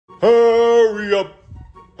Hurry up.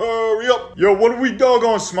 Hurry up. Yo, what are we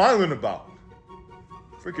doggone smiling about?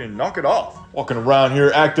 Freaking knock it off. Walking around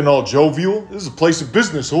here acting all jovial. This is a place of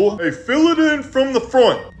business, whore. Hey, fill it in from the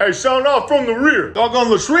front. Hey, sound off from the rear.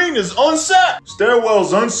 Doggone latrine is unsat.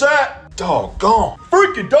 Stairwell's unsat. Doggone.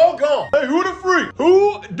 Freaking doggone. Hey, who the freak?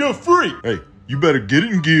 Who the freak? Hey, you better get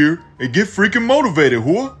in gear and get freaking motivated,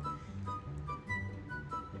 whore.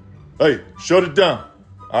 Hey, shut it down.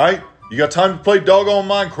 All right? You got time to play doggone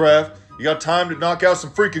Minecraft. You got time to knock out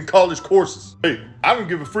some freaking college courses. Hey, I don't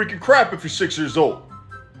give a freaking crap if you're 6 years old.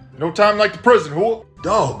 No time like the present, whore.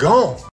 Doggone.